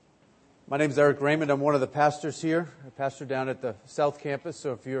My name is Eric Raymond. I'm one of the pastors here, a pastor down at the South Campus.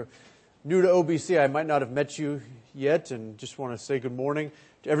 So if you're new to OBC, I might not have met you yet, and just want to say good morning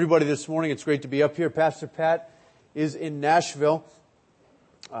to everybody this morning. It's great to be up here. Pastor Pat is in Nashville,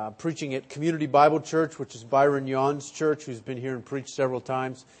 preaching at Community Bible Church, which is Byron Yawn's church, who's been here and preached several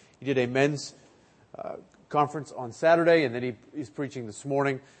times. He did a men's conference on Saturday, and then he's preaching this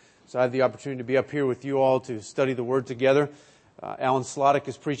morning. So I have the opportunity to be up here with you all to study the Word together. Alan Slottick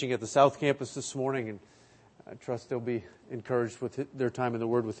is preaching at the South Campus this morning, and I trust they'll be encouraged with their time in the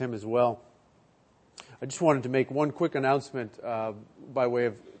Word with him as well. I just wanted to make one quick announcement by way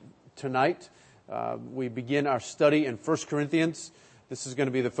of tonight. We begin our study in 1 Corinthians. This is going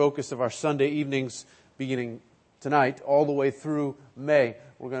to be the focus of our Sunday evenings beginning tonight all the way through May.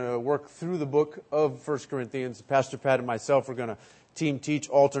 We're going to work through the book of 1 Corinthians. Pastor Pat and myself are going to team teach,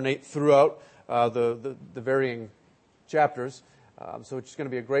 alternate throughout the varying chapters. So it's going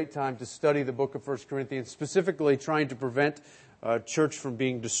to be a great time to study the book of 1 Corinthians, specifically trying to prevent church from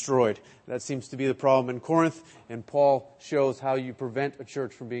being destroyed. That seems to be the problem in Corinth, and Paul shows how you prevent a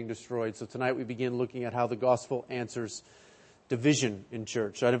church from being destroyed. So tonight we begin looking at how the gospel answers division in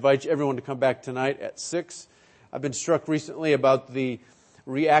church. So I'd invite everyone to come back tonight at 6. I've been struck recently about the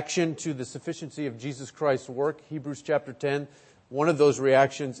reaction to the sufficiency of Jesus Christ's work. Hebrews chapter 10, one of those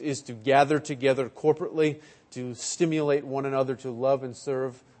reactions is to gather together corporately, to stimulate one another to love and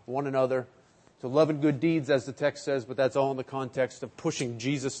serve one another, to love and good deeds, as the text says, but that's all in the context of pushing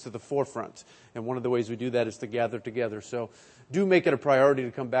Jesus to the forefront. And one of the ways we do that is to gather together. So do make it a priority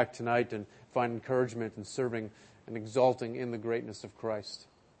to come back tonight and find encouragement in serving and exalting in the greatness of Christ.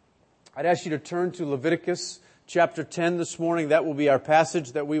 I'd ask you to turn to Leviticus chapter 10 this morning. That will be our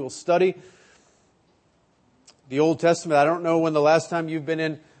passage that we will study. The Old Testament, I don't know when the last time you've been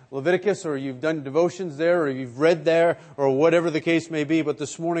in Leviticus, or you've done devotions there, or you've read there, or whatever the case may be. But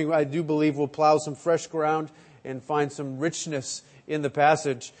this morning, I do believe we'll plow some fresh ground and find some richness in the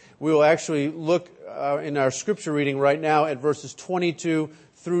passage. We will actually look in our scripture reading right now at verses 22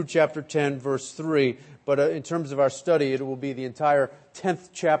 through chapter 10, verse 3. But in terms of our study, it will be the entire 10th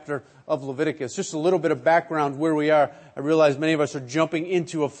chapter of Leviticus. Just a little bit of background where we are. I realize many of us are jumping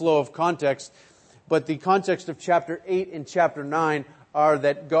into a flow of context. But the context of chapter 8 and chapter 9 are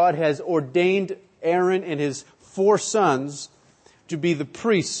that God has ordained Aaron and his 4 sons to be the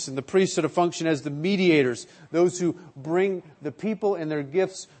priests, and the priests are to function as the mediators, those who bring the people and their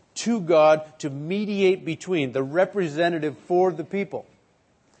gifts to God to mediate between, the representative for the people.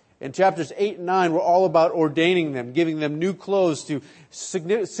 And chapters 8 and 9 were all about ordaining them, giving them new clothes to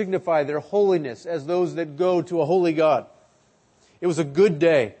signify their holiness as those that go to a holy God. It was a good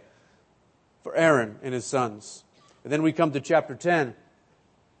day for Aaron and his sons. And then we come to chapter 10,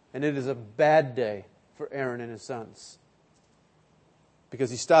 and it is a bad day for Aaron and his sons. Because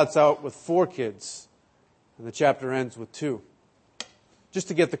he starts out with 4 kids, and the chapter ends with 2. Just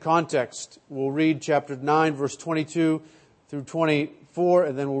to get the context, we'll read chapter 9, verse 22 through 24,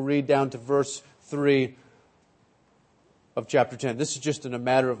 and then we'll read down to verse 3 of chapter 10. This is just in a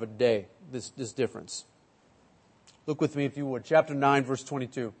matter of a day, this difference. Look with me if you would. Chapter 9, verse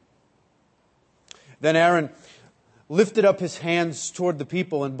 22. Then Aaron lifted up his hands toward the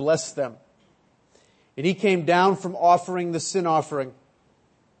people and blessed them. And he came down from offering the sin offering,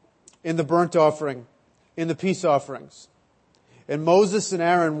 in the burnt offering, in the peace offerings. And Moses and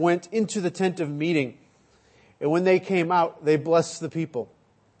Aaron went into the tent of meeting. And when they came out, they blessed the people.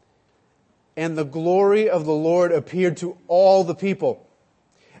 And the glory of the Lord appeared to all the people.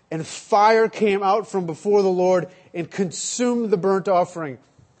 And fire came out from before the Lord and consumed the burnt offering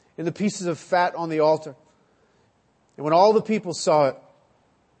and the pieces of fat on the altar. And when all the people saw it,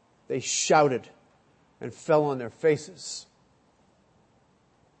 they shouted and fell on their faces.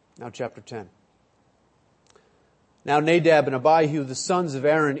 Now chapter 10. Now Nadab and Abihu, the sons of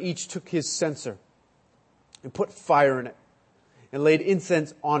Aaron, each took his censer and put fire in it and laid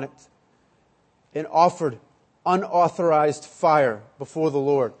incense on it and offered unauthorized fire before the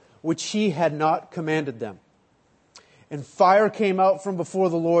Lord, which he had not commanded them. And fire came out from before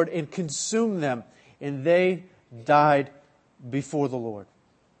the Lord and consumed them, and they died before the Lord.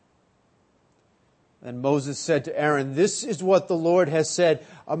 Then Moses said to Aaron, "This is what the Lord has said,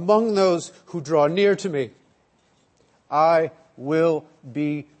 among those who draw near to me, I will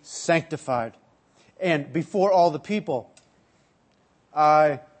be sanctified. And before all the people,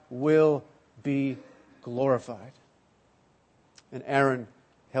 I will be glorified." And Aaron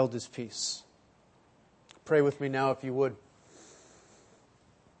held his peace. Pray with me now if you would.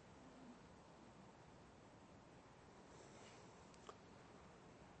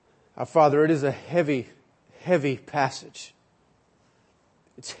 Our Father, it is a heavy, heavy passage.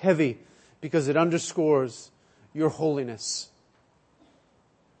 It's heavy because it underscores your holiness.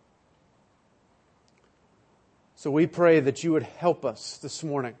 So we pray that you would help us this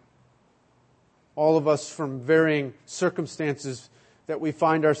morning. All of us from varying circumstances that we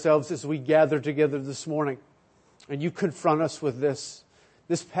find ourselves as we gather together this morning. And you confront us with this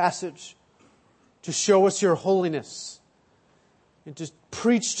passage to show us your holiness and to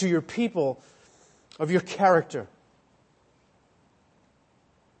preach to your people of your character.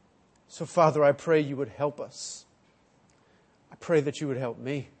 So, Father, I pray you would help us. I pray that you would help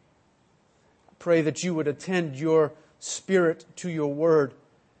me. I pray that you would attend your Spirit to your word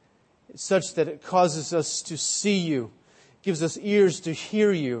such that it causes us to see you, gives us ears to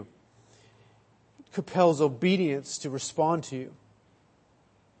hear you, compels obedience to respond to you.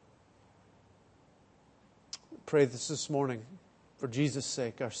 Pray this morning for Jesus'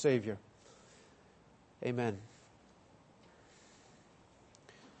 sake, our Savior. Amen.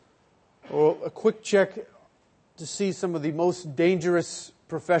 Well, a quick check to see some of the most dangerous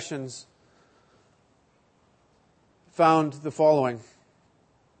professions found the following: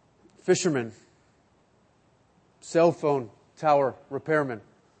 fishermen, cell phone tower repairmen,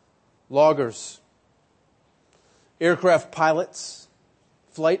 loggers, aircraft pilots,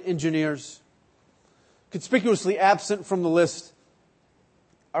 flight engineers. Conspicuously absent from the list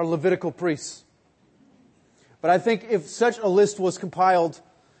are Levitical priests. But I think if such a list was compiled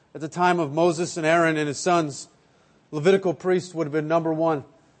at the time of Moses and Aaron and his sons, Levitical priests would have been number one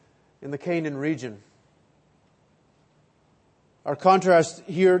in the Canaan region. Our contrast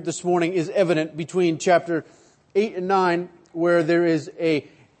here this morning is evident between chapter 8 and 9, where there is a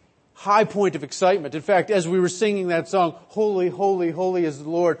high point of excitement. In fact, as we were singing that song, "Holy, holy, holy is the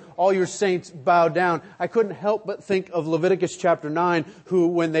Lord, all your saints bow down," I couldn't help but think of Leviticus chapter 9, who,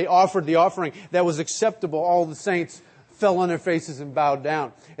 when they offered the offering that was acceptable, all the saints fell on their faces and bowed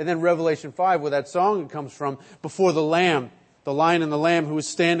down. And then Revelation 5, where that song comes from, before the Lamb, the lion and the lamb who was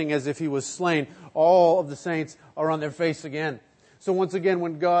standing as if he was slain, all of the saints are on their face again. So once again,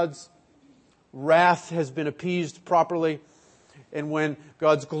 when God's wrath has been appeased properly, and when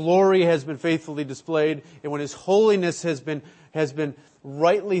God's glory has been faithfully displayed, and when His holiness has been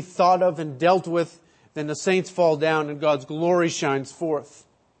rightly thought of and dealt with, then the saints fall down and God's glory shines forth.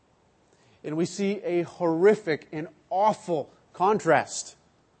 And we see a horrific and awful contrast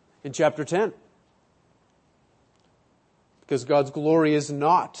in chapter 10. Because God's glory is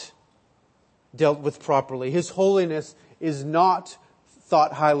not dealt with properly. His holiness is not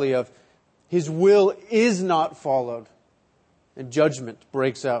thought highly of. His will is not followed. And judgment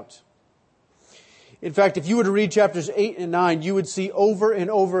breaks out. In fact, if you were to read chapters 8 and 9, you would see over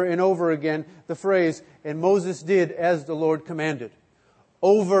and over and over again the phrase, "And Moses did as the Lord commanded."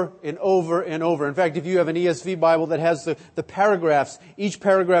 Over and over and over. In fact, if you have an ESV Bible that has the paragraphs, each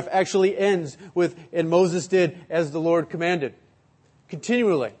paragraph actually ends with, "And Moses did as the Lord commanded."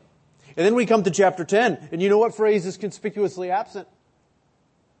 Continually. And then we come to chapter 10, and you know what phrase is conspicuously absent?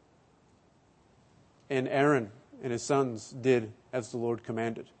 "And Aaron and his sons did as the Lord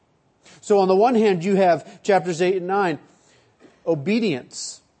commanded." So on the one hand, you have chapters 8 and 9,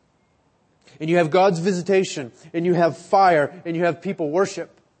 obedience. And you have God's visitation, and you have fire, and you have people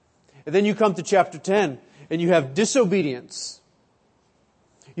worship. And then you come to chapter 10, and you have disobedience.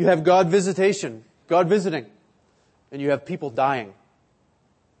 You have God visitation, God visiting, and you have people dying.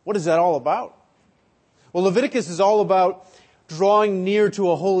 What is that all about? Well, Leviticus is all about drawing near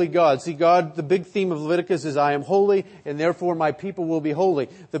to a holy God. See, God, the big theme of Leviticus is, "I am holy, and therefore my people will be holy."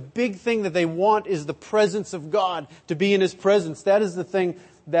 The big thing that they want is the presence of God, to be in His presence. That is the thing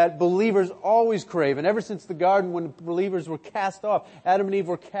that believers always crave. And ever since the garden, when believers were cast off, Adam and Eve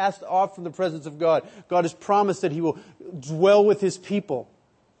were cast off from the presence of God, God has promised that He will dwell with His people.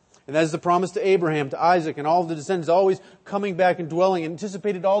 And that is the promise to Abraham, to Isaac, and all of the descendants, always coming back and dwelling,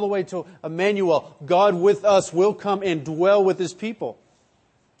 anticipated all the way to Emmanuel. God with us will come and dwell with His people.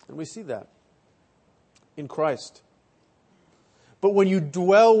 And we see that in Christ. But when you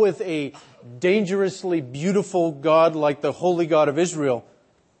dwell with a dangerously beautiful God like the holy God of Israel,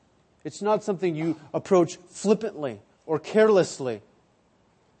 it's not something you approach flippantly or carelessly.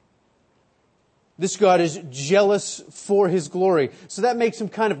 This God is jealous for His glory. So that makes Him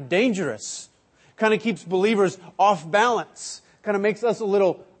kind of dangerous. Kind of keeps believers off balance. Kind of makes us a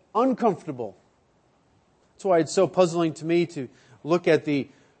little uncomfortable. That's why it's so puzzling to me to look at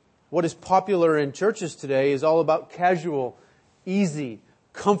what is popular in churches today is all about casual, easy,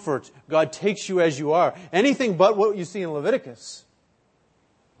 comfort. God takes you as you are. Anything but what you see in Leviticus.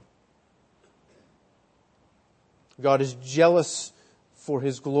 God is jealous for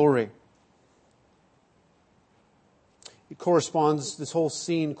His glory. This whole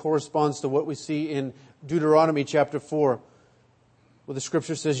scene corresponds to what we see in Deuteronomy chapter 4, where the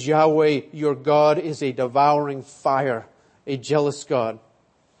scripture says, Yahweh, your God, is a devouring fire, a jealous God.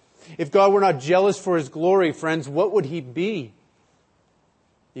 If God were not jealous for His glory, friends, what would He be?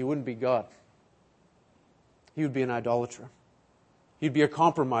 He wouldn't be God. He would be an idolater. He'd be a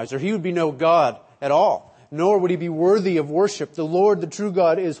compromiser. He would be no God at all, nor would He be worthy of worship. The Lord, the true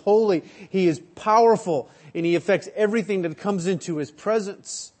God, is holy. He is powerful, and He affects everything that comes into His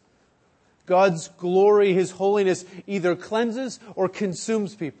presence. God's glory, His holiness, either cleanses or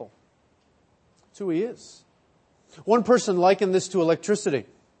consumes people. That's who He is. One person likened this to electricity.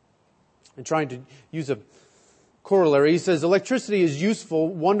 And trying to use a corollary, he says, electricity is useful,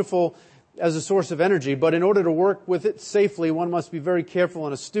 wonderful as a source of energy, but in order to work with it safely, one must be very careful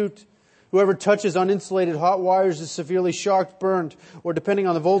and astute. Whoever touches uninsulated hot wires is severely shocked, burned, or depending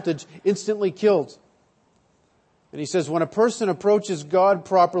on the voltage, instantly killed. And he says, when a person approaches God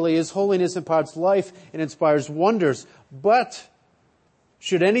properly, His holiness imparts life and inspires wonders. But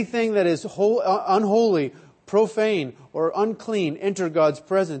should anything that is unholy, profane, or unclean enter God's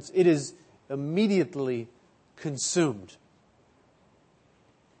presence, it is immediately consumed.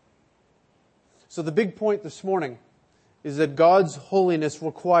 So the big point this morning is that God's holiness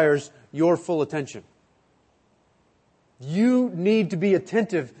requires your full attention. You need to be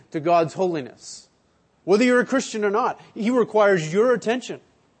attentive to God's holiness. Whether you're a Christian or not, He requires your attention,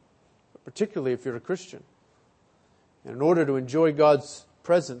 particularly if you're a Christian. And in order to enjoy God's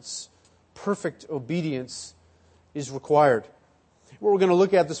presence, perfect obedience is required. What we're going to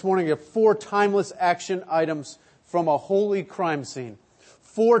look at this morning are 4 timeless action items from a holy crime scene.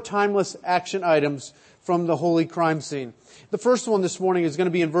 4 timeless action items from the holy crime scene. The first one this morning is going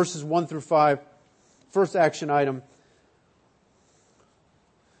to be in verses 1 through 5. First action item.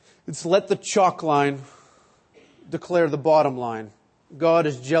 It's let the chalk line declare the bottom line. God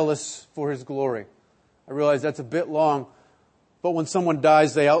is jealous for His glory. I realize that's a bit long, but when someone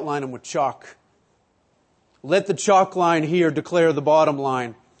dies, they outline them with chalk. Let the chalk line here declare the bottom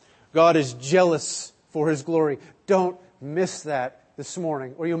line. God is jealous for His glory. Don't miss that this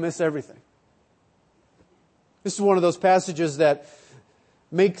morning, or you'll miss everything. This is one of those passages that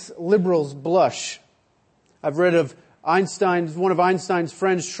makes liberals blush. I've read of one of Einstein's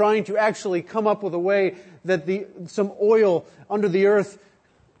friends trying to actually come up with a way that some oil under the earth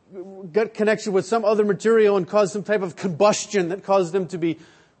got connection with some other material and caused some type of combustion that caused them to be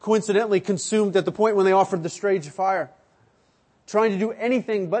coincidentally consumed at the point when they offered the stage fire. Trying to do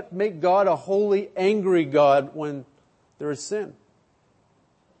anything but make God a holy, angry God when there is sin.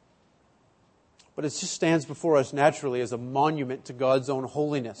 But it just stands before us naturally as a monument to God's own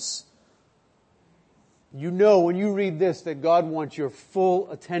holiness. You know when you read this that God wants your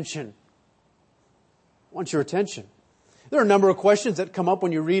full attention. Wants your attention. There are a number of questions that come up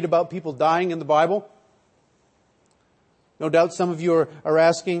when you read about people dying in the Bible. No doubt some of you are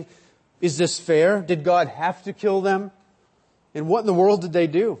asking, is this fair? Did God have to kill them? And what in the world did they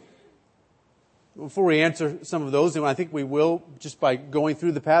do? Before we answer some of those, and I think we will just by going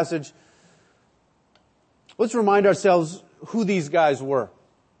through the passage, let's remind ourselves who these guys were.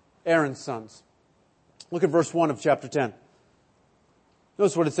 Aaron's sons. Look at verse 1 of chapter 10.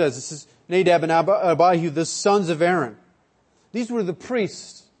 Notice what it says. This is Nadab and Abihu, the sons of Aaron. These were the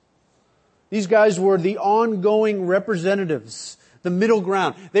priests. These guys were the ongoing representatives, the middle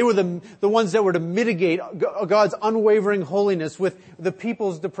ground. They were the ones that were to mitigate God's unwavering holiness with the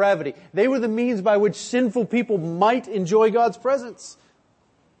people's depravity. They were the means by which sinful people might enjoy God's presence.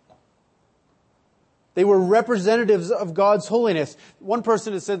 They were representatives of God's holiness. One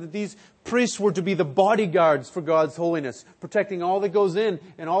person has said that these priests were to be the bodyguards for God's holiness, protecting all that goes in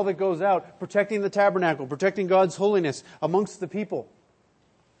and all that goes out, protecting the tabernacle, protecting God's holiness amongst the people.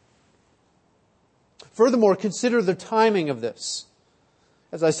 Furthermore, consider the timing of this.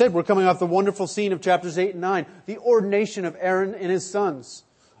 As I said, we're coming off the wonderful scene of chapters 8 and 9, the ordination of Aaron and his sons.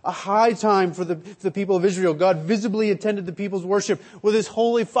 A high time for the people of Israel. God visibly attended the people's worship with His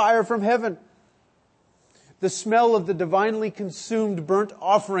holy fire from heaven. The smell of the divinely consumed burnt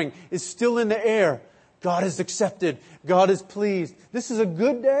offering is still in the air. God is accepted. God is pleased. This is a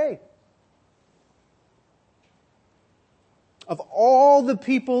good day. Of all the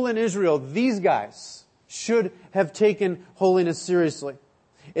people in Israel, these guys should have taken holiness seriously.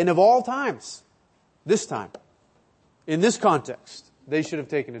 And of all times, this time, in this context, they should have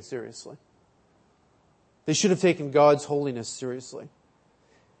taken it seriously. They should have taken God's holiness seriously.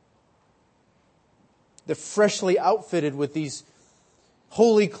 They're freshly outfitted with these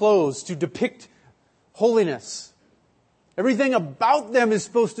holy clothes to depict holiness. Everything about them is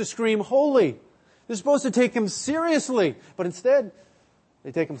supposed to scream holy. They're supposed to take Him seriously, but instead,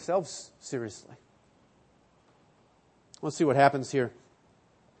 they take themselves seriously. Let's see what happens here.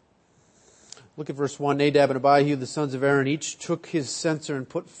 Look at verse 1. Nadab and Abihu, the sons of Aaron, each took his censer and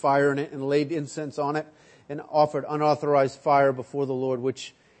put fire in it and laid incense on it and offered unauthorized fire before the Lord,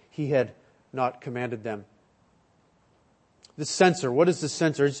 which He had not commanded them. The censer, what is the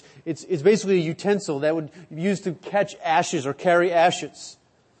censer? It's basically a utensil that would be used to catch ashes or carry ashes.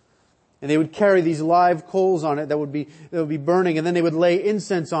 And they would carry these live coals on it that would be burning, and then they would lay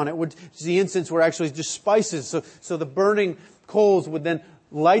incense on it, which the incense were actually just spices. So the burning coals would then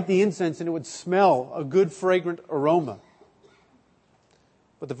light the incense and it would smell a good fragrant aroma.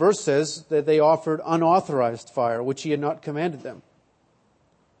 But the verse says that they offered unauthorized fire, which He had not commanded them.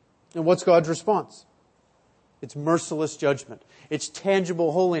 And what's God's response? It's merciless judgment. It's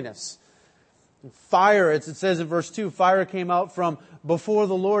tangible holiness. Fire, as it says in verse 2, fire came out from before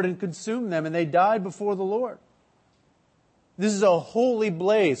the Lord and consumed them, and they died before the Lord. This is a holy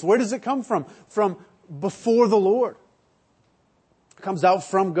blaze. Where does it come from? From before the Lord. It comes out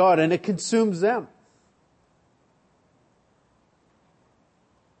from God, and it consumes them.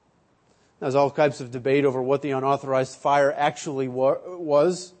 There's all types of debate over what the unauthorized fire actually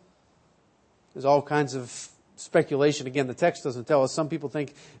was. There's all kinds of speculation. Again, the text doesn't tell us. Some people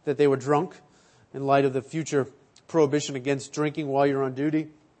think that they were drunk in light of the future prohibition against drinking while you're on duty.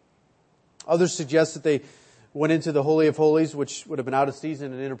 Others suggest that they went into the Holy of Holies, which would have been out of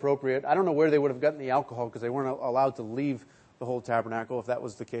season and inappropriate. I don't know where they would have gotten the alcohol because they weren't allowed to leave the whole tabernacle if that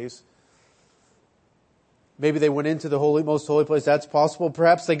was the case. Maybe they went into the most holy place. That's possible.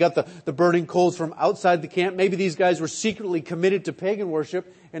 Perhaps they got the burning coals from outside the camp. Maybe these guys were secretly committed to pagan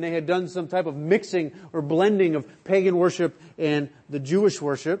worship and they had done some type of mixing or blending of pagan worship and the Jewish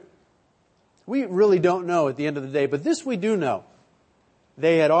worship. We really don't know at the end of the day. But this we do know.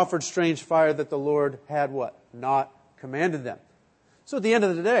 They had offered strange fire that the Lord had what? Not commanded them. So at the end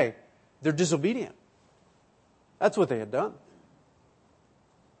of the day, they're disobedient. That's what they had done.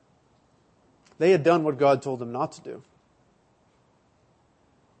 They had done what God told them not to do.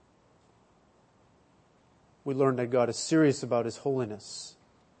 We learned that God is serious about His holiness.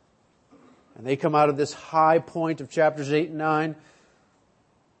 And they come out of this high point of chapters 8 and 9,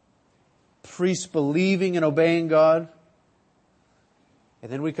 priests believing and obeying God.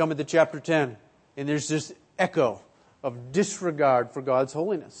 And then we come into chapter 10, and there's this echo of disregard for God's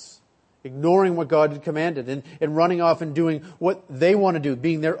holiness. Ignoring what God had commanded and running off and doing what they want to do,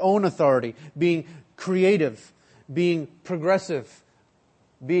 being their own authority, being creative, being progressive,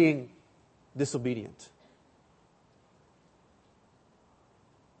 being disobedient.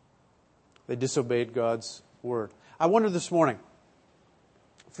 They disobeyed God's word. I wonder this morning,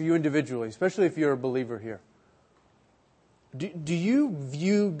 for you individually, especially if you're a believer here, do you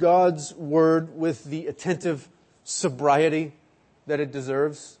view God's word with the attentive sobriety that it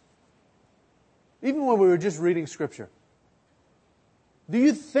deserves? Even when we were just reading Scripture. Do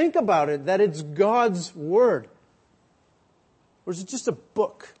you think about it that it's God's Word? Or is it just a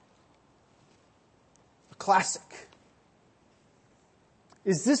book? A classic?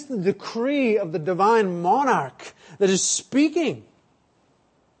 Is this the decree of the divine monarch that is speaking?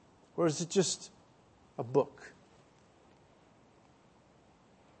 Or is it just a book?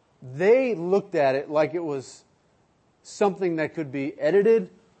 They looked at it like it was something that could be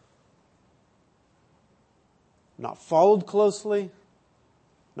edited, not followed closely,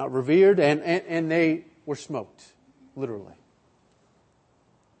 not revered, and they were smoked, literally.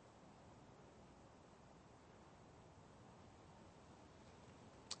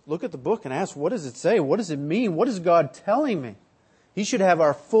 Look at the book and ask, what does it say? What does it mean? What is God telling me? He should have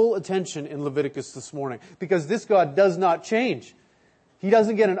our full attention in Leviticus this morning, because this God does not change. He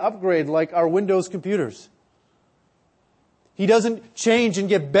doesn't get an upgrade like our Windows computers. He doesn't change and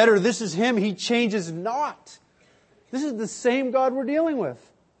get better. This is Him. He changes not. This is the same God we're dealing with.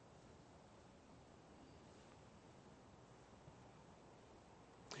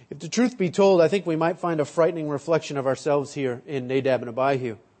 If the truth be told, I think we might find a frightening reflection of ourselves here in Nadab and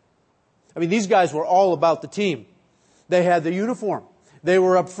Abihu. I mean, these guys were all about the team. They had the uniform. They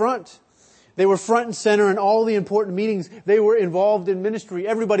were up front. They were front and center in all the important meetings. They were involved in ministry.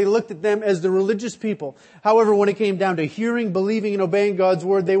 Everybody looked at them as the religious people. However, when it came down to hearing, believing, and obeying God's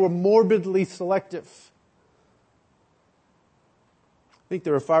word, they were morbidly selective. I think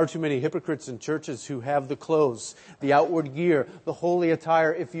there are far too many hypocrites in churches who have the clothes, the outward gear, the holy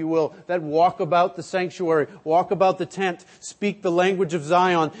attire, if you will, that walk about the sanctuary, walk about the tent, speak the language of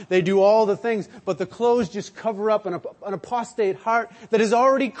Zion. They do all the things, but the clothes just cover up an apostate heart that is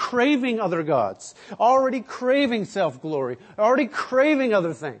already craving other gods, already craving self-glory, already craving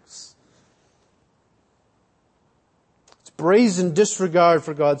other things. brazen disregard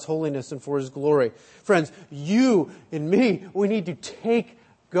for God's holiness and for His glory. Friends, you and me, we need to take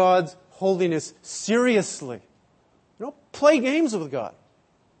God's holiness seriously. Don't play games with God.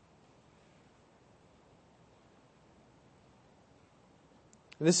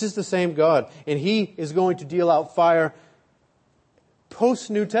 And this is the same God, and He is going to deal out fire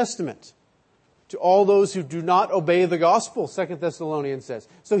post-New Testament to all those who do not obey the gospel, 2 Thessalonians says.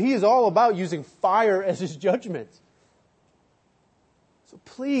 So He is all about using fire as His judgment. So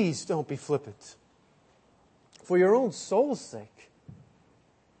please don't be flippant. For your own soul's sake.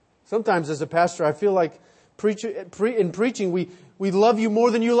 Sometimes as a pastor, I feel like in preaching, we love you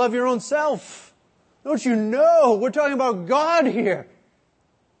more than you love your own self. Don't you know? We're talking about God here.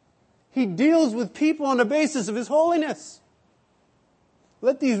 He deals with people on the basis of His holiness.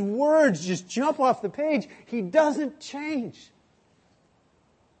 Let these words just jump off the page. He doesn't change.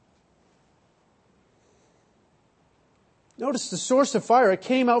 Notice the source of fire. It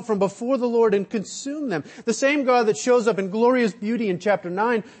came out from before the Lord and consumed them. The same God that shows up in glorious beauty in chapter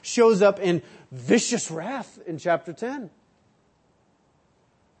 9 shows up in vicious wrath in chapter 10.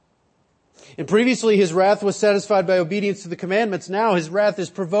 And previously His wrath was satisfied by obedience to the commandments. Now His wrath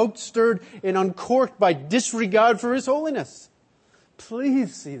is provoked, stirred, and uncorked by disregard for His holiness.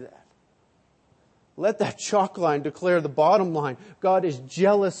 Please see that. Let that chalk line declare the bottom line. God is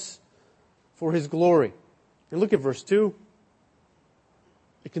jealous for His glory. And look at verse 2.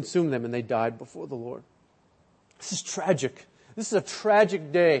 It consumed them and they died before the Lord. This is tragic. This is a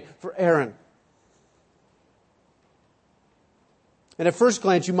tragic day for Aaron. And at first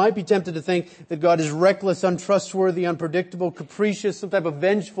glance, you might be tempted to think that God is reckless, untrustworthy, unpredictable, capricious, some type of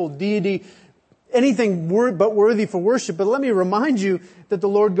vengeful deity, anything but worthy for worship. But let me remind you that the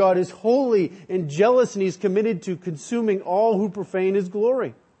Lord God is holy and jealous, and He's committed to consuming all who profane His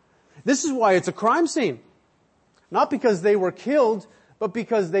glory. This is why it's a crime scene. Not because they were killed, but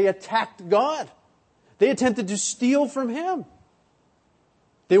because they attacked God. They attempted to steal from Him.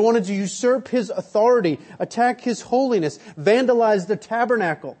 They wanted to usurp His authority, attack His holiness, vandalize the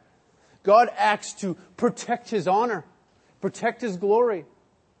tabernacle. God acts to protect His honor, protect His glory.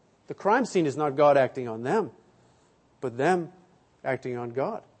 The crime scene is not God acting on them, but them acting on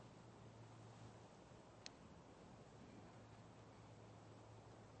God.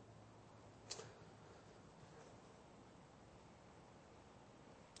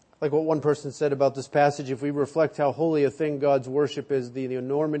 Like what one person said about this passage, if we reflect how holy a thing God's worship is, the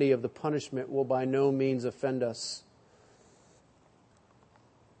enormity of the punishment will by no means offend us.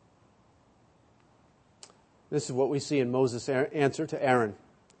 This is what we see in Moses' answer to Aaron.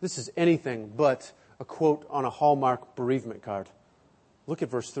 This is anything but a quote on a Hallmark bereavement card. Look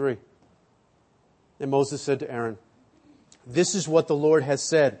at verse 3. And Moses said to Aaron, "This is what the Lord has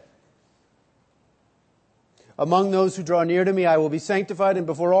said. Among those who draw near to me, I will be sanctified, and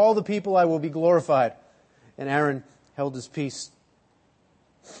before all the people I will be glorified." And Aaron held his peace.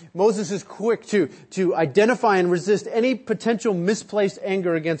 Moses is quick to identify and resist any potential misplaced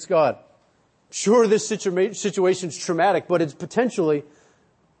anger against God. Sure, this situation is traumatic, but it's potentially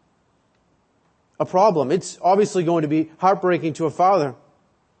a problem. It's obviously going to be heartbreaking to a father.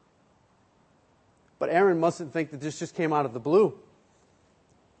 But Aaron mustn't think that this just came out of the blue.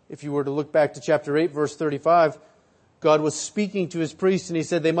 If you were to look back to chapter 8, verse 35, God was speaking to His priests and He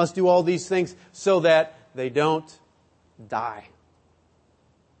said they must do all these things so that they don't die.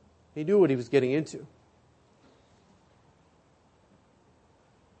 He knew what He was getting into.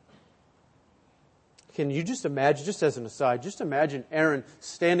 Can you just imagine, just as an aside, just imagine Aaron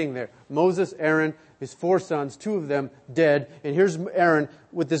standing there. Moses, Aaron, his 4 sons, 2 of them dead. And here's Aaron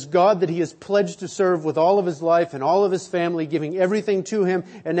with this God that he has pledged to serve with all of his life and all of his family, giving everything to Him.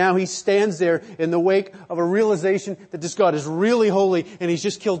 And now he stands there in the wake of a realization that this God is really holy and He's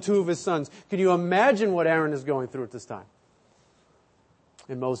just killed 2 of his sons. Can you imagine what Aaron is going through at this time?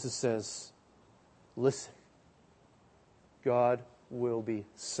 And Moses says, listen, God will be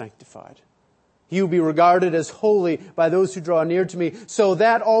sanctified. He will be regarded as holy by those who draw near to me, so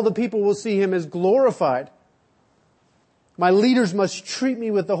that all the people will see Him as glorified. My leaders must treat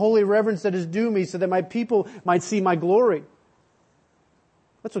me with the holy reverence that is due me, so that my people might see my glory.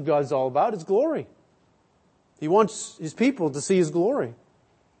 That's what God's all about, His glory. He wants His people to see His glory.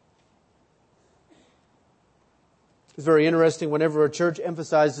 It's very interesting. Whenever a church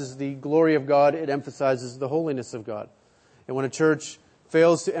emphasizes the glory of God, it emphasizes the holiness of God. And when a church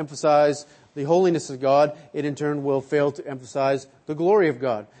fails to emphasize the holiness of God, it in turn will fail to emphasize the glory of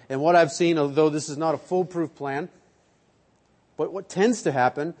God. And what I've seen, although this is not a foolproof plan, but what tends to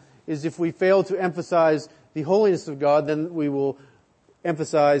happen is if we fail to emphasize the holiness of God, then we will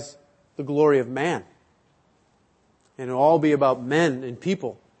emphasize the glory of man. And it'll all be about men and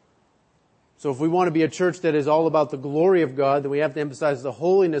people. So if we want to be a church that is all about the glory of God, then we have to emphasize the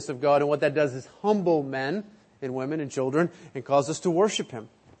holiness of God. And what that does is humble men and women and children and cause us to worship Him.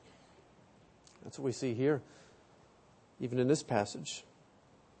 That's what we see here, even in this passage.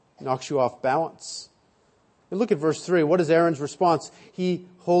 It knocks you off balance. And look at verse 3. What is Aaron's response? He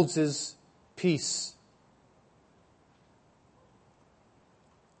holds his peace.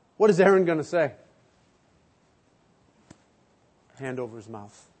 What is Aaron going to say? Hand over his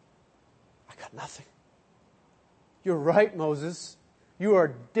mouth. I got nothing. You're right, Moses. You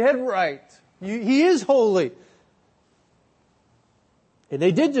are dead right. He is holy. And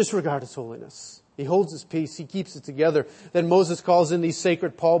they did disregard His holiness. He holds His peace. He keeps it together. Then Moses calls in these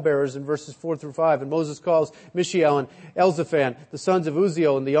sacred pallbearers in verses 4 through 5. And Moses calls Mishael and Elzaphan, the sons of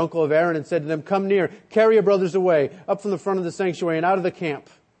Uzziel and the uncle of Aaron, and said to them, "Come near, carry your brothers away, up from the front of the sanctuary and out of the camp."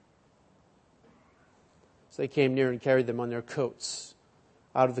 So they came near and carried them on their coats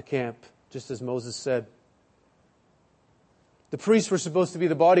out of the camp, just as Moses said. The priests were supposed to be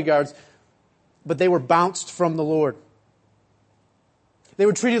the bodyguards, but they were bounced from the Lord. They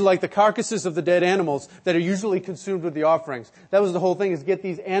were treated like the carcasses of the dead animals that are usually consumed with the offerings. That was the whole thing, is get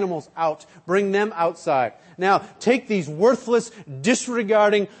these animals out. Bring them outside. Now, take these worthless,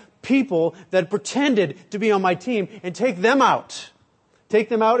 disregarding people that pretended to be on my team and take them out. Take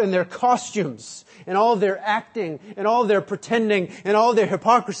them out in their costumes and all their acting and all their pretending and all their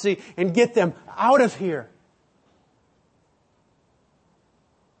hypocrisy and get them out of here.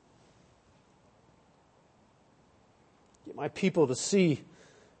 Get my people to see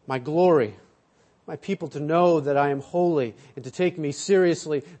my glory. My people to know that I am holy and to take me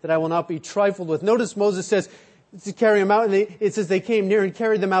seriously, that I will not be trifled with. Notice Moses says to carry them out, and it says they came near and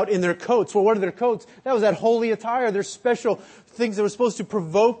carried them out in their coats. Well, what are their coats? That was that holy attire. They're special things that were supposed to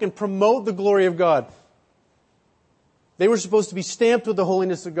provoke and promote the glory of God. They were supposed to be stamped with the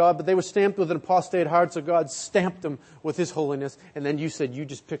holiness of God, but they were stamped with an apostate heart, so God stamped them with His holiness. And then you said, you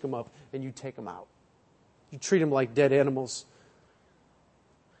just pick them up and you take them out. You treat them like dead animals.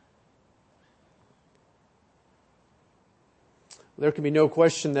 There can be no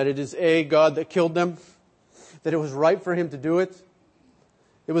question that it is God that killed them, that it was right for Him to do it.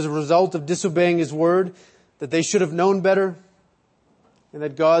 It was a result of disobeying His word, that they should have known better, and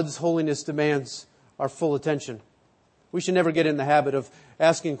that God's holiness demands our full attention. We should never get in the habit of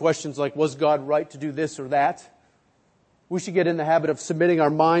asking questions like, was God right to do this or that? We should get in the habit of submitting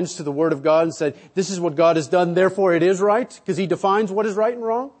our minds to the Word of God and say, this is what God has done, therefore it is right, because He defines what is right and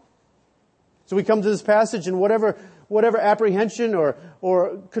wrong. So we come to this passage, and whatever apprehension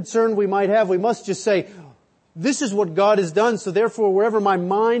or concern we might have, we must just say, this is what God has done, so therefore wherever my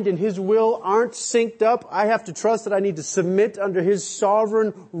mind and His will aren't synced up, I have to trust that I need to submit under His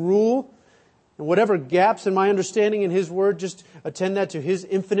sovereign rule. And whatever gaps in my understanding in His Word, just attend that to His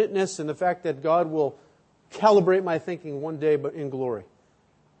infiniteness and the fact that God will calibrate my thinking one day, but in glory.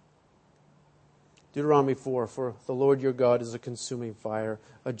 Deuteronomy 4, for the Lord your God is a consuming fire,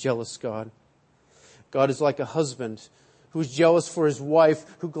 a jealous God. God is like a husband who is jealous for his wife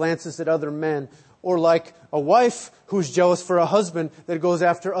who glances at other men, or like a wife who is jealous for a husband that goes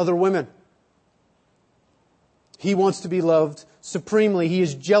after other women. He wants to be loved supremely. He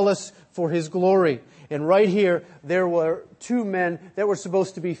is jealous for His glory. And right here, there were two men that were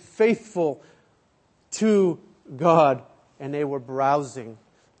supposed to be faithful to God, and they were browsing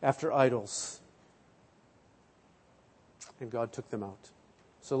after idols. And God took them out.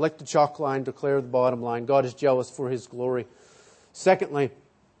 So like the chalk line, declare the bottom line. God is jealous for His glory. Secondly,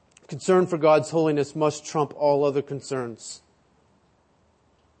 concern for God's holiness must trump all other concerns.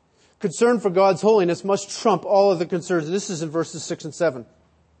 Concern for God's holiness must trump all other concerns. This is in verses 6 and 7.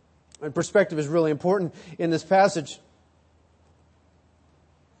 And perspective is really important in this passage.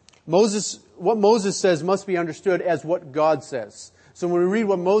 What Moses says must be understood as what God says. So when we read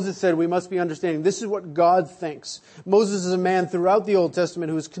what Moses said, we must be understanding this is what God thinks. Moses is a man throughout the Old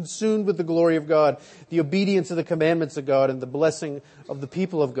Testament who is consumed with the glory of God, the obedience of the commandments of God, and the blessing of the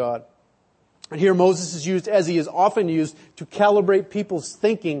people of God. And here Moses is used, as he is often used, to calibrate people's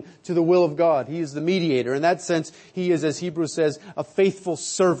thinking to the will of God. He is the mediator. In that sense, he is, as Hebrews says, a faithful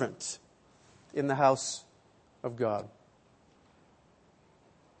servant in the house of God.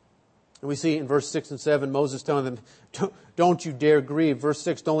 And we see in verse 6 and 7, Moses telling them, don't you dare grieve. Verse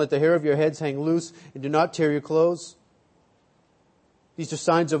 6, don't let the hair of your heads hang loose and do not tear your clothes. These are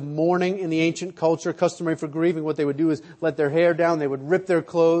signs of mourning in the ancient culture, customary for grieving. What they would do is let their hair down. They would rip their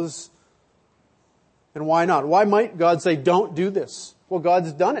clothes. And why not? Why might God say, don't do this? Well,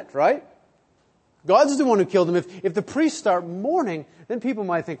 God's done it, right? God's the one who killed him. If the priests start mourning, then people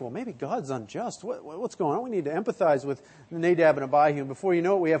might think, well, maybe God's unjust. What's going on? We need to empathize with Nadab and Abihu. And before you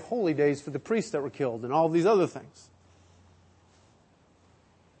know it, we have holy days for the priests that were killed and all these other things.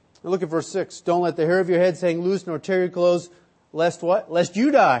 Now look at verse 6. Don't let the hair of your head hang loose, nor tear your clothes, lest what? Lest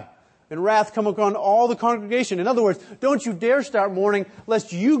you die. And wrath come upon all the congregation. In other words, don't you dare start mourning,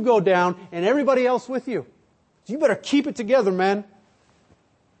 lest you go down and everybody else with you. So you better keep it together, man.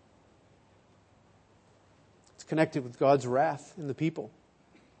 Connected with God's wrath in the people.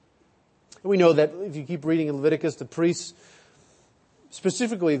 And we know that if you keep reading in Leviticus, the priests,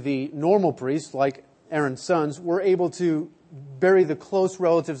 specifically the normal priests, like Aaron's sons, were able to bury the close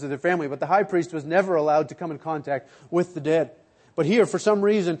relatives of their family, but the high priest was never allowed to come in contact with the dead. But here, for some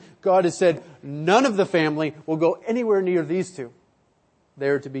reason, God has said, none of the family will go anywhere near these two. They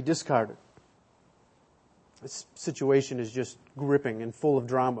are to be discarded. This situation is just gripping and full of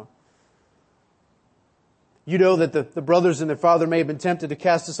drama. You know that the brothers and their father may have been tempted to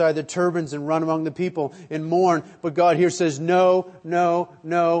cast aside their turbans and run among the people and mourn. But God here says, no, no,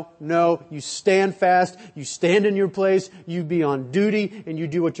 no, no. You stand fast. You stand in your place. You be on duty and you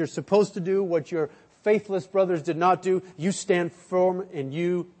do what you're supposed to do, what your faithless brothers did not do. You stand firm and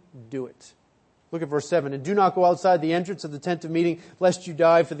you do it. Look at verse 7. And do not go outside the entrance of the tent of meeting, lest you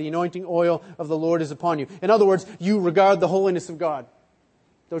die, for the anointing oil of the Lord is upon you. In other words, you regard the holiness of God.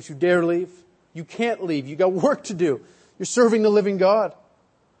 Don't you dare leave. You can't leave. You got work to do. You're serving the living God.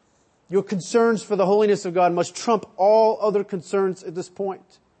 Your concerns for the holiness of God must trump all other concerns at this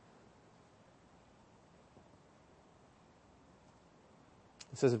point.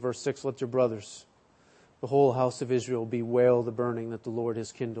 It says in verse 6, let your brothers, the whole house of Israel, bewail the burning that the Lord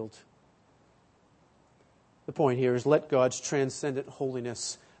has kindled. The point here is let God's transcendent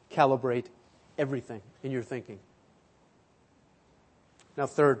holiness calibrate everything in your thinking. Now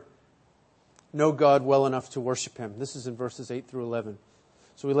third, know God well enough to worship Him. This is in verses 8 through 11.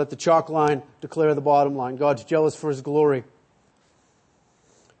 So we let the chalk line declare the bottom line. God's jealous for His glory.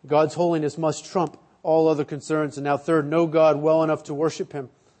 God's holiness must trump all other concerns. And now third, know God well enough to worship Him.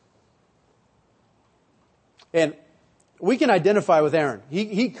 And we can identify with Aaron.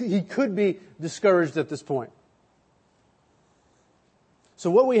 He could be discouraged at this point.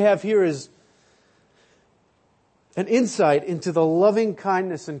 So what we have here is an insight into the loving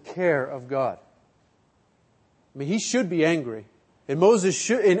kindness and care of God. I mean, he should be angry. And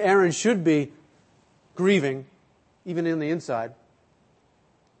Aaron should be grieving, even in the inside.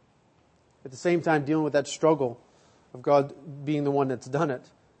 At the same time, dealing with that struggle of God being the one that's done it.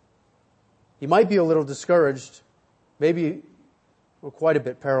 He might be a little discouraged, maybe quite a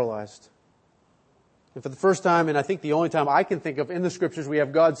bit paralyzed. And for the first time, and I think the only time I can think of in the Scriptures, we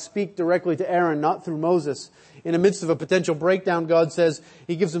have God speak directly to Aaron, not through Moses. In the midst of a potential breakdown, God says,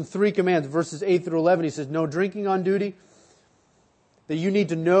 He gives him 3 commands. Verses 8 through 11, He says, no drinking on duty. That you need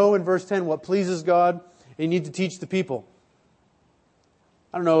to know in verse 10 what pleases God, and you need to teach the people.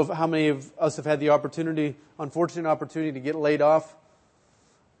 I don't know how many of us have had the unfortunate opportunity to get laid off,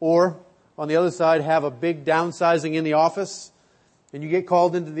 or on the other side, have a big downsizing in the office, and you get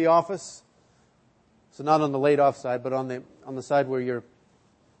called into the office. So not on the laid off side, but on the side where you're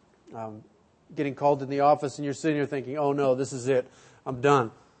getting called in the office and you're sitting here thinking, oh no, this is it. I'm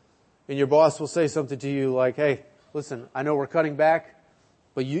done. And your boss will say something to you like, hey, listen, I know we're cutting back,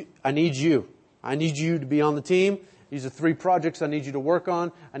 but I need you. I need you to be on the team. These are 3 projects I need you to work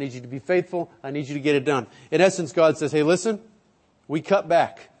on. I need you to be faithful. I need you to get it done. In essence, God says, hey, listen, we cut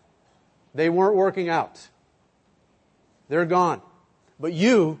back. They weren't working out. They're gone. But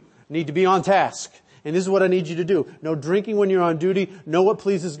you need to be on task. And this is what I need you to do. No drinking when you're on duty. Know what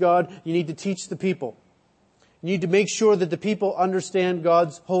pleases God. You need to teach the people. You need to make sure that the people understand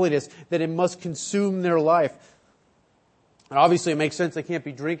God's holiness, that it must consume their life. And obviously it makes sense they can't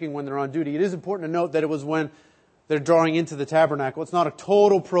be drinking when they're on duty. It is important to note that it was when they're drawing into the tabernacle. It's not a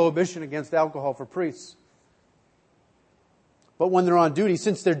total prohibition against alcohol for priests. But when they're on duty,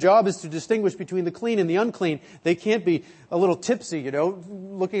 since their job is to distinguish between the clean and the unclean, they can't be a little tipsy,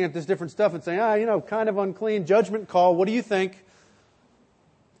 looking at this different stuff and saying, kind of unclean, judgment call, what do you think?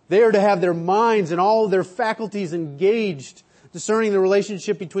 They are to have their minds and all of their faculties engaged, discerning the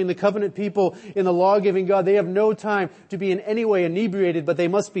relationship between the covenant people and the law-giving God. They have no time to be in any way inebriated, but they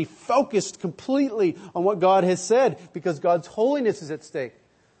must be focused completely on what God has said, because God's holiness is at stake.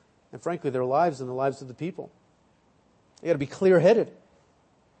 And frankly, their lives and the lives of the people. They got to be clear-headed.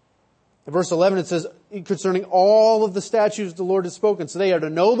 In verse 11 it says, concerning all of the statutes the Lord has spoken. So they are to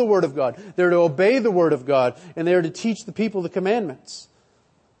know the Word of God. They are to obey the Word of God. And they are to teach the people the commandments.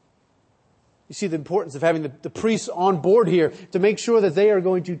 You see the importance of having the priests on board here to make sure that they are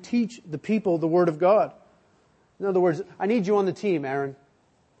going to teach the people the Word of God. In other words, I need you on the team, Aaron.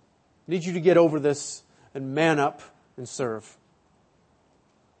 I need you to get over this and man up and serve.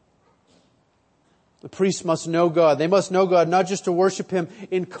 The priests must know God. They must know God not just to worship Him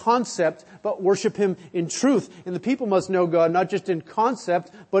in concept, but worship Him in truth. And the people must know God not just in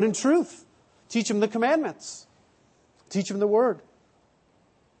concept, but in truth. Teach them the commandments. Teach them the Word.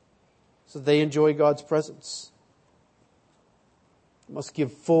 So they enjoy God's presence. They must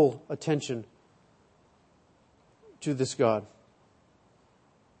give full attention to this God.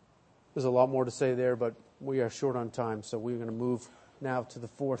 There's a lot more to say there, but we are short on time, so we're going to move now to the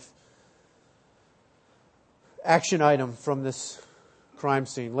fourth action item from this crime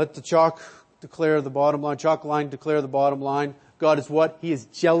scene. Let the chalk declare the bottom line. Chalk line declare the bottom line. God is what? He is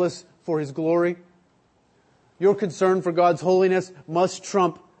jealous for His glory. Your concern for God's holiness must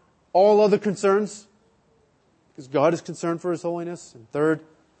trump all other concerns, because God is concerned for His holiness. And third,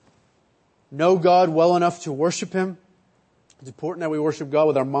 know God well enough to worship Him. It's important that we worship God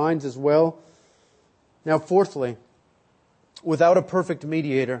with our minds as well. Now, fourthly, without a perfect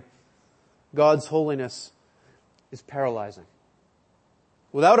mediator, God's holiness is paralyzing.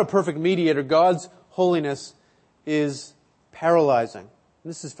 Without a perfect mediator, God's holiness is paralyzing.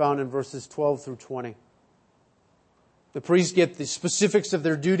 This is found in verses 12 through 20. The priests get the specifics of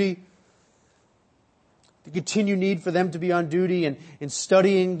their duty, the continued need for them to be on duty and in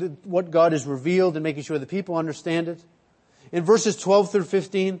studying what God has revealed and making sure the people understand it. In verses 12 through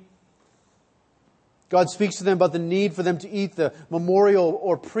 15, God speaks to them about the need for them to eat the memorial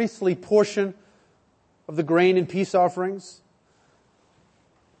or priestly portion of the grain and peace offerings.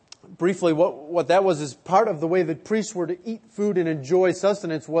 Briefly, what that was is part of the way that priests were to eat food and enjoy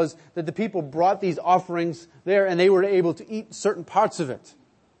sustenance was that the people brought these offerings there and they were able to eat certain parts of it,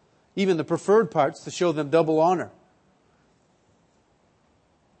 even the preferred parts, to show them double honor.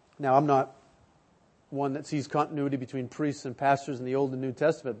 Now, I'm not one that sees continuity between priests and pastors in the Old and New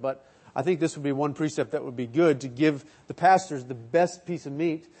Testament, but I think this would be one precept that would be good, to give the pastors the best piece of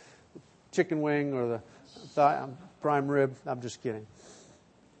meat, chicken wing or the prime rib. I'm just kidding.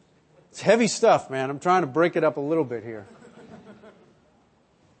 It's heavy stuff, man. I'm trying to break it up a little bit here.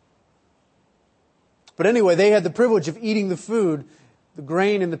 But anyway, they had the privilege of eating the food, the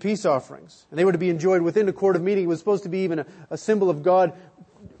grain and the peace offerings. And they were to be enjoyed within the court of meeting. It was supposed to be even a symbol of God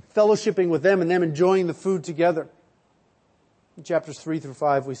fellowshipping with them and them enjoying the food together. In chapters 3 through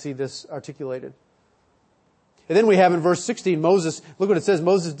 5, we see this articulated. And then we have in verse 16, Moses, look what it says,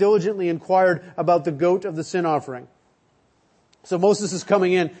 Moses diligently inquired about the goat of the sin offering. So Moses is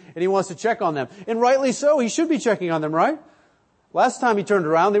coming in and he wants to check on them. And rightly so, he should be checking on them, right? Last time he turned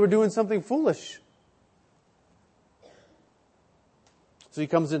around, they were doing something foolish. So he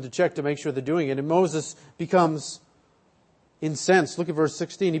comes in to check to make sure they're doing it. And Moses becomes incensed. Look at verse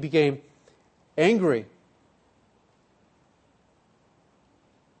 16. He became angry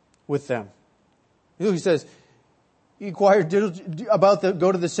with them. He says, he inquired about the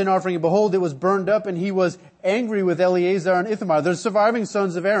goat of the sin offering, and behold, it was burned up, and he was angry with Eleazar and Ithamar, the surviving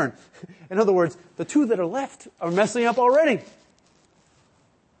sons of Aaron. In other words, the two that are left are messing up already.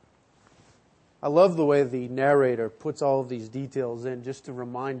 I love the way the narrator puts all of these details in just to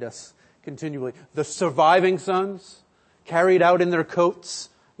remind us continually. The surviving sons, carried out in their coats,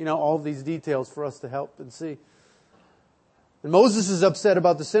 all of these details for us to help and see. And Moses is upset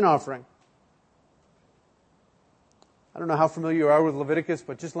about the sin offering. I don't know how familiar you are with Leviticus,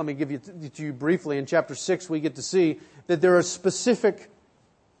 but just let me give it to you briefly. In chapter 6, we get to see that there are specific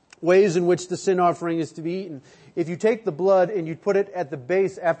ways in which the sin offering is to be eaten. If you take the blood and you put it at the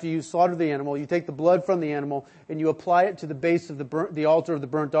base after you slaughter the animal, you take the blood from the animal and you apply it to the base of the altar of the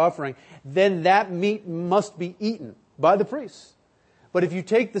burnt offering, then that meat must be eaten by the priests. But if you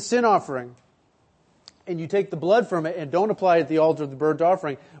take the sin offering and you take the blood from it and don't apply it at the altar of the burnt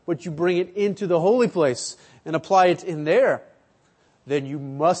offering, but you bring it into the holy place and apply it in there, then you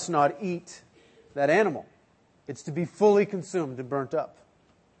must not eat that animal. It's to be fully consumed and burnt up.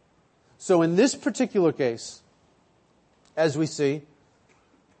 So in this particular case, as we see,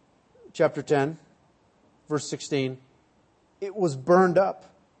 chapter 10, verse 16, it was burned up.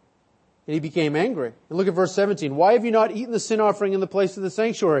 And he became angry. And look at verse 17. Why have you not eaten the sin offering in the place of the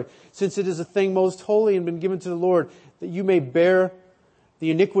sanctuary, since it is a thing most holy and been given to the Lord, that you may bear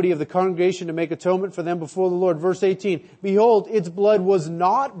the iniquity of the congregation to make atonement for them before the Lord? Verse 18. Behold, its blood was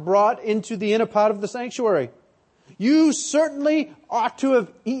not brought into the inner part of the sanctuary. You certainly ought to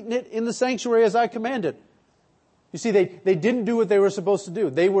have eaten it in the sanctuary as I commanded. You see, they didn't do what they were supposed to do.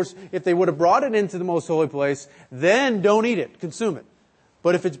 If they would have brought it into the most holy place, then don't eat it, consume it.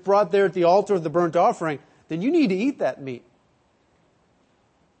 But if it's brought there at the altar of the burnt offering, then you need to eat that meat.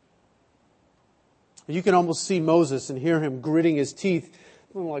 You can almost see Moses and hear him gritting his teeth.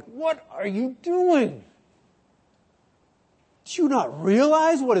 I'm like, what are you doing? Do you not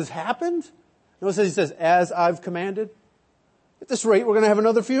realize what has happened? Notice he says, as I've commanded. At this rate, we're going to have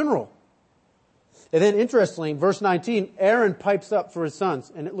another funeral. And then, interestingly, in verse 19, Aaron pipes up for his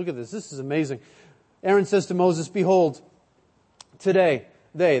sons. And look at this. This is amazing. Aaron says to Moses, behold, today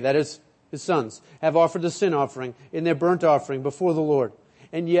they, that is his sons, have offered the sin offering in their burnt offering before the Lord.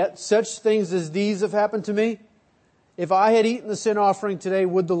 And yet such things as these have happened to me. If I had eaten the sin offering today,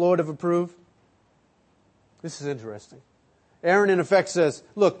 would the Lord have approved? This is interesting. Aaron, in effect, says,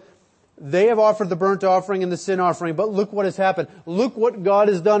 look, they have offered the burnt offering and the sin offering, but look what has happened. Look what God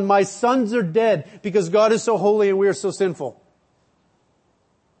has done. My sons are dead because God is so holy and we are so sinful.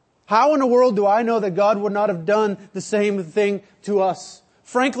 How in the world do I know that God would not have done the same thing to us?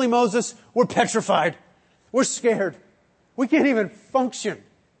 Frankly, Moses, we're petrified. We're scared. We can't even function.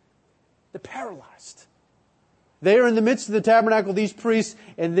 They're paralyzed. They are in the midst of the tabernacle, these priests,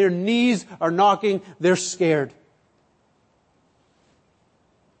 and their knees are knocking. They're scared.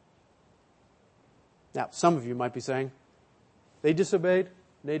 Now, some of you might be saying, they disobeyed.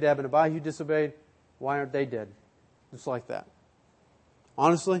 Nadab and Abihu disobeyed. Why aren't they dead? Just like that.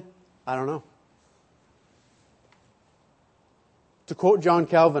 Honestly, I don't know. To quote John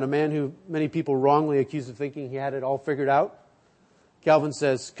Calvin, a man who many people wrongly accuse of thinking he had it all figured out, Calvin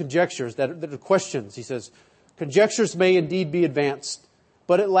says, conjectures, that are questions. He says, conjectures may indeed be advanced,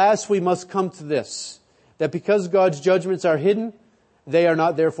 but at last we must come to this, that because God's judgments are hidden, they are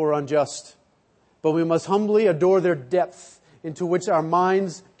not therefore unjust. But we must humbly adore their depth, into which our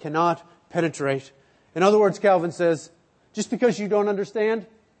minds cannot penetrate. In other words, Calvin says, just because you don't understand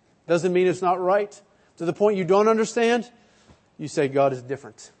doesn't mean it's not right. To the point you don't understand, you say God is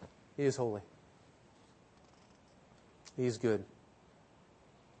different. He is holy. He is good.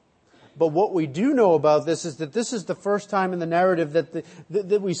 But what we do know about this is that this is the first time in the narrative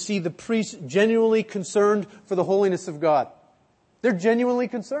that we see the priests genuinely concerned for the holiness of God. They're genuinely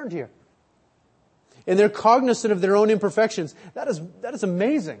concerned here. And they're cognizant of their own imperfections. That is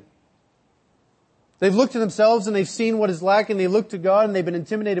amazing. They've looked at themselves and they've seen what is lacking. They look to God and they've been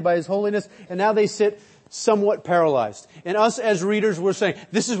intimidated by His holiness. And now they sit somewhat paralyzed. And us as readers, we're saying,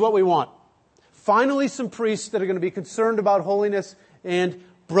 this is what we want. Finally, some priests that are going to be concerned about holiness and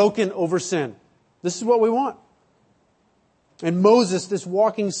broken over sin. This is what we want. And Moses, this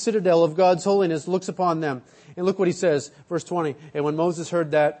walking citadel of God's holiness, looks upon them. And look what he says, verse 20. And when Moses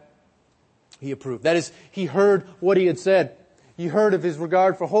heard that, he approved. That is, he heard what he had said. He heard of his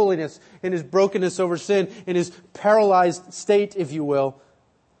regard for holiness and his brokenness over sin and his paralyzed state, if you will.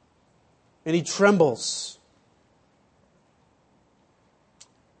 And he trembles.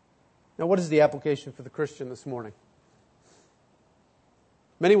 Now, what is the application for the Christian this morning?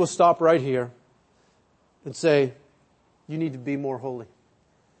 Many will stop right here and say, you need to be more holy.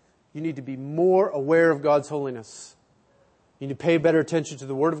 You need to be more aware of God's holiness. You need to pay better attention to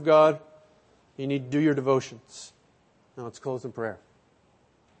the Word of God. You need to do your devotions. Now let's close in prayer.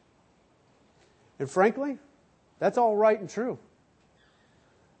 And frankly, that's all right and true.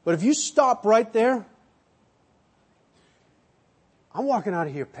 But if you stop right there, I'm walking out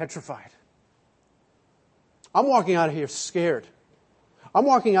of here petrified. I'm walking out of here scared. I'm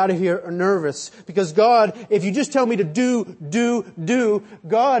walking out of here nervous because God, if you just tell me to do,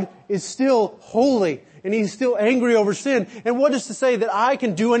 God is still holy and He's still angry over sin. And what is to say that I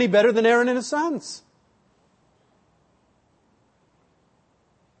can do any better than Aaron and his sons?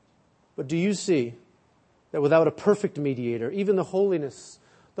 But do you see that without a perfect mediator, even the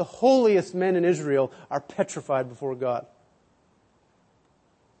holiest men in Israel are petrified before God?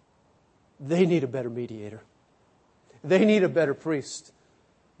 They need a better mediator. They need a better priest.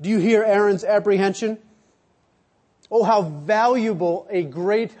 Do you hear Aaron's apprehension? Oh, how valuable a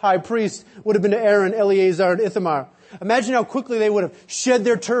great high priest would have been to Aaron, Eleazar, and Ithamar. Imagine how quickly they would have shed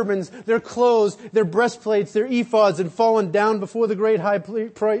their turbans, their clothes, their breastplates, their ephods, and fallen down before the great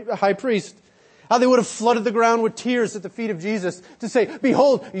high priest. How they would have flooded the ground with tears at the feet of Jesus to say,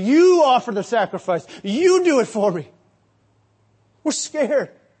 behold, you offer the sacrifice. You do it for me. We're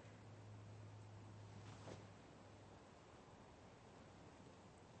scared.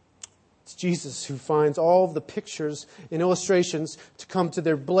 Jesus who finds all of the pictures and illustrations to come to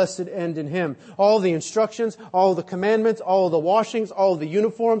their blessed end in Him. All the instructions, all the commandments, all the washings, all the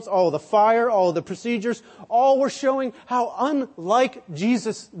uniforms, all the fire, all the procedures, all were showing how unlike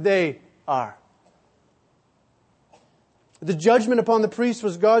Jesus they are. The judgment upon the priests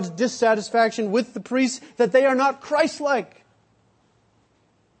was God's dissatisfaction with the priests that they are not Christ-like.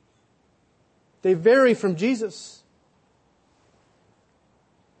 They vary from Jesus.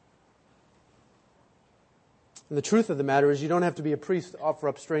 And the truth of the matter is you don't have to be a priest to offer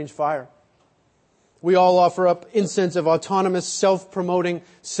up strange fire. We all offer up incense of autonomous, self-promoting,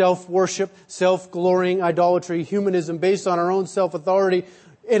 self-worship, self-glorying idolatry, humanism based on our own self-authority.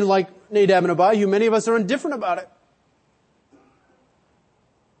 And like Nadab and Abihu, many of us are indifferent about it.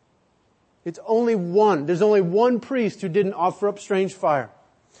 There's only one priest who didn't offer up strange fire.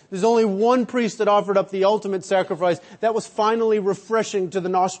 There's only one priest that offered up the ultimate sacrifice that was finally refreshing to the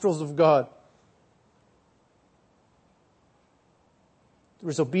nostrils of God. There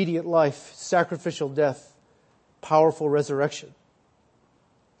was obedient life, sacrificial death, powerful resurrection.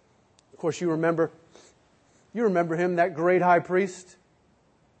 Of course, you remember him, that great high priest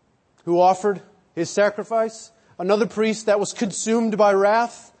who offered his sacrifice. Another priest that was consumed by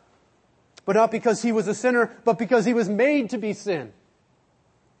wrath, but not because he was a sinner, but because he was made to be sin.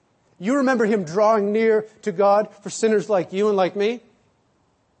 You remember him drawing near to God for sinners like you and like me?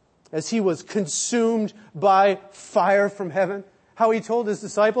 As he was consumed by fire from heaven. How he told his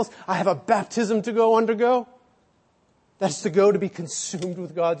disciples, I have a baptism to go undergo. That's to go to be consumed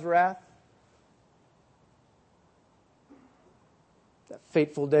with God's wrath. That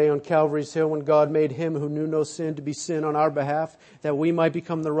fateful day on Calvary's Hill when God made him who knew no sin to be sin on our behalf, that we might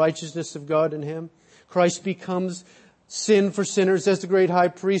become the righteousness of God in him. Christ becomes sin for sinners as the great high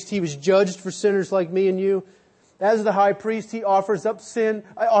priest. He was judged for sinners like me and you. As the high priest, he offers up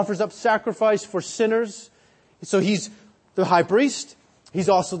sacrifice for sinners. So he's the high priest. He's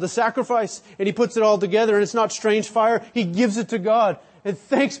also the sacrifice. And he puts it all together, and it's not strange fire. He gives it to God. And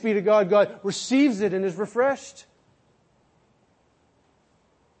thanks be to God, God receives it and is refreshed.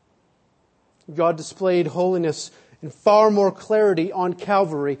 God displayed holiness in far more clarity on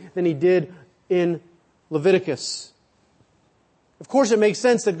Calvary than he did in Leviticus. Of course, it makes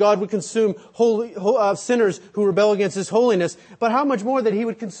sense that God would consume sinners who rebel against his holiness, but how much more that he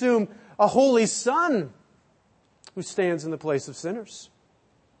would consume a holy Son who stands in the place of sinners.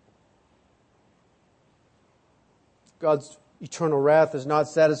 God's eternal wrath is not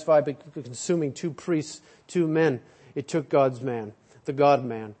satisfied by consuming two priests, two men. It took God's man, the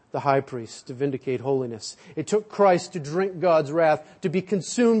God-man, the high priest, to vindicate holiness. It took Christ to drink God's wrath, to be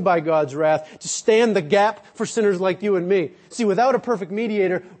consumed by God's wrath, to stand the gap for sinners like you and me. See, without a perfect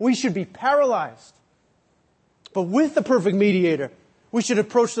mediator, we should be paralyzed. But with the perfect mediator, we should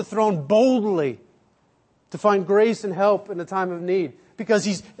approach the throne boldly to find grace and help in the time of need. Because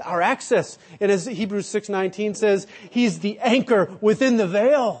he's our access. And as Hebrews 6:19 says, he's the anchor within the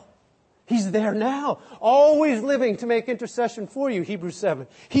veil. He's there now, always living to make intercession for you, Hebrews 7.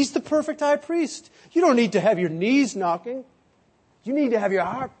 He's the perfect high priest. You don't need to have your knees knocking. You need to have your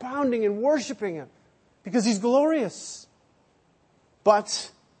heart pounding and worshiping him because he's glorious.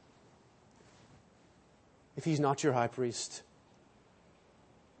 But if he's not your high priest,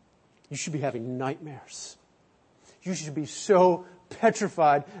 you should be having nightmares. You should be so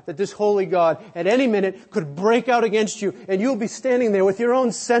petrified that this holy God at any minute could break out against you, and you'll be standing there with your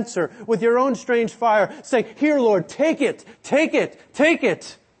own censer, with your own strange fire, saying, "Here, Lord, take it, take it, take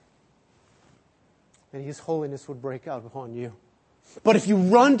it." And his holiness would break out upon you. But if you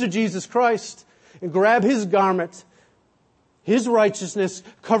run to Jesus Christ and grab his garment, his righteousness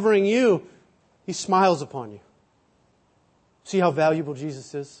covering you, he smiles upon you. See how valuable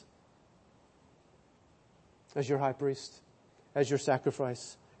Jesus is? As your high priest, as your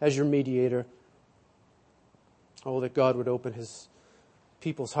sacrifice, as your mediator. Oh, that God would open his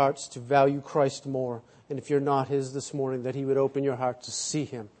people's hearts to value Christ more. And if you're not his this morning, that he would open your heart to see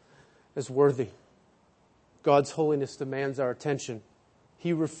him as worthy. God's holiness demands our attention.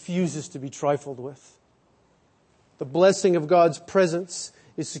 He refuses to be trifled with. The blessing of God's presence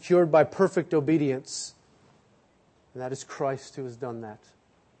is secured by perfect obedience. And that is Christ who has done that.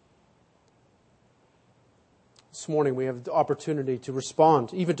 This morning we have the opportunity to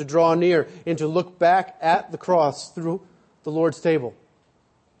respond, even to draw near and to look back at the cross through the Lord's table.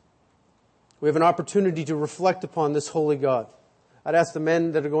 We have an opportunity to reflect upon this holy God. I'd ask the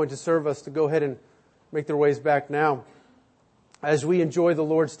men that are going to serve us to go ahead and make their ways back now. As we enjoy the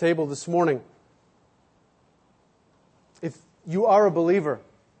Lord's table this morning, if you are a believer,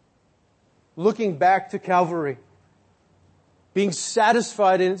 looking back to Calvary, being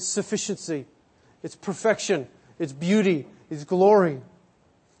satisfied in its sufficiency, its perfection, its beauty, its glory,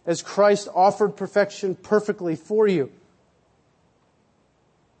 as Christ offered perfection perfectly for you,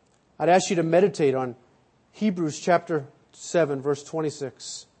 I'd ask you to meditate on Hebrews chapter 7, verse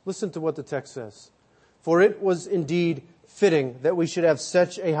 26. Listen to what the text says. For it was indeed fitting that we should have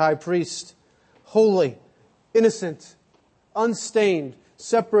such a high priest, holy, innocent, unstained,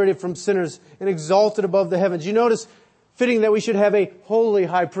 separated from sinners and exalted above the heavens. You notice, fitting that we should have a holy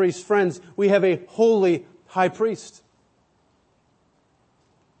high priest. Friends, we have a holy high priest.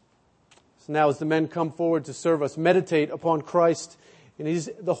 So now as the men come forward to serve us, meditate upon Christ and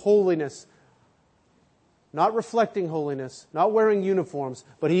the holiness, not reflecting holiness, not wearing uniforms,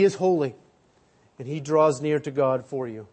 but He is holy, and He draws near to God for you.